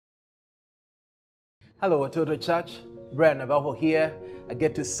Hello, Watoto Church. Brian Navajo here. I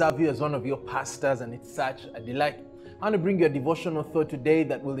get to serve you as one of your pastors, and it's such a delight. I want to bring you a devotional thought today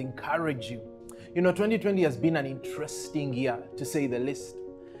that will encourage you. 2020 has been an interesting year, to say the least.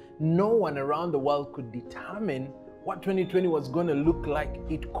 No one around the world could determine what 2020 was going to look like.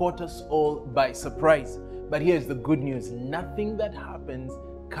 It caught us all by surprise. But here's the good news. Nothing that happens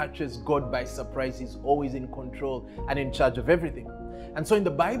catches God by surprise. He's always in control and in charge of everything. And so in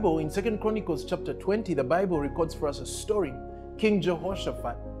the Bible, in 2 Chronicles chapter 20, the Bible records for us a story. King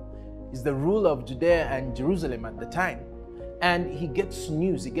Jehoshaphat is the ruler of Judea and Jerusalem at the time. And he gets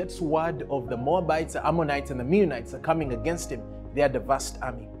news, he gets word of the Moabites, the Ammonites, and the Meunites are coming against him. They had a vast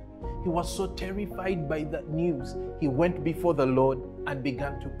army. He was so terrified by that news, he went before the Lord and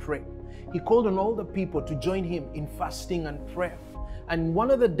began to pray. He called on all the people to join him in fasting and prayer. And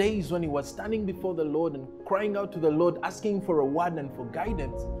one of the days when he was standing before the Lord and crying out to the Lord, asking for a word and for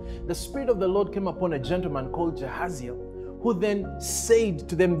guidance, the Spirit of the Lord came upon a gentleman called Jehaziel, who then said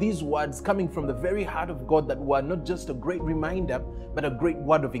to them these words coming from the very heart of God that were not just a great reminder, but a great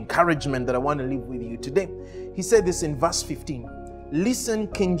word of encouragement that I want to leave with you today. He said this in verse 15, "Listen,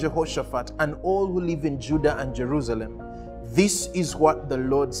 King Jehoshaphat, and all who live in Judah and Jerusalem. This is what the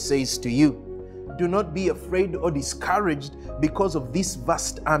Lord says to you. Do not be afraid or discouraged because of this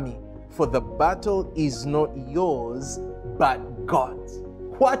vast army, for the battle is not yours, but God's."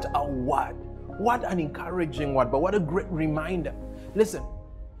 What a word. What an encouraging word, but what a great reminder. Listen,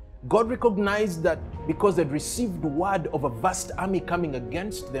 God recognized that because they'd received word of a vast army coming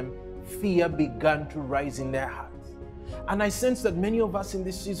against them, fear began to rise in their hearts. And I sense that many of us in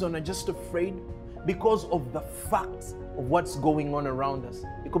this season are just afraid because of the facts of what's going on around us.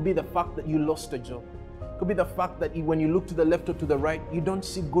 It could be the fact that you lost a job. It could be the fact that when you look to the left or to the right, you don't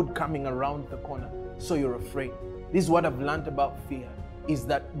see good coming around the corner, so you're afraid. This is what I've learned about fear, is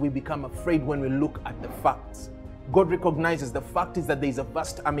that we become afraid when we look at the facts. God recognizes the fact is that there is a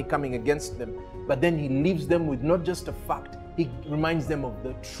vast army coming against them, but then he leaves them with not just a fact, he reminds them of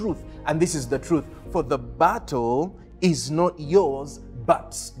the truth. And this is the truth. For the battle is not yours,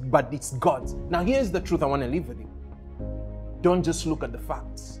 but it's God's. Now here's the truth I want to leave with you. Don't just look at the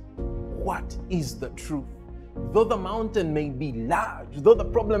facts. What is the truth? Though the mountain may be large, though the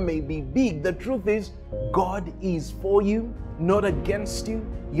problem may be big, the truth is God is for you, not against you.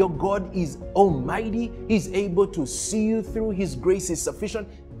 Your God is almighty. He's able to see you through. His grace is sufficient.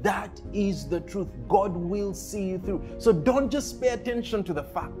 That is the truth. God will see you through. So don't just pay attention to the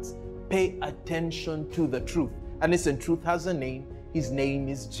facts. Pay attention to the truth. And listen, truth has a name. His name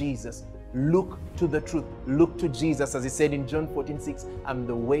is Jesus. Look to the truth. Look to Jesus. As he said in John 14:6, I'm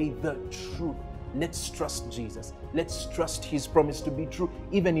the way, the truth. Let's trust Jesus. Let's trust his promise to be true,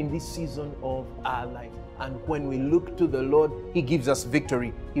 even in this season of our life. And when we look to the Lord, he gives us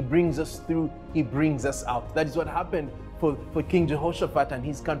victory. He brings us through. He brings us out. That is what happened for King Jehoshaphat and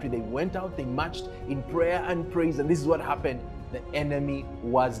his country. They went out, they marched in prayer and praise, and this is what happened. The enemy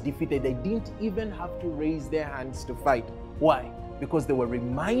was defeated. They didn't even have to raise their hands to fight. Why? Because they were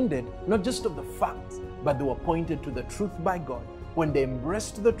reminded not just of the facts, but they were pointed to the truth by God. When they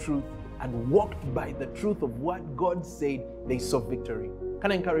embraced the truth and walked by the truth of what God said, they saw victory.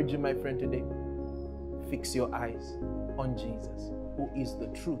 Can I encourage you, my friend, today? Fix your eyes on Jesus, who is the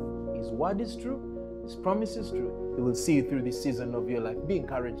truth. His word is true. His promise is true. He will see you through this season of your life. Be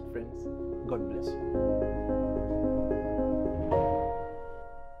encouraged, friends. God bless you.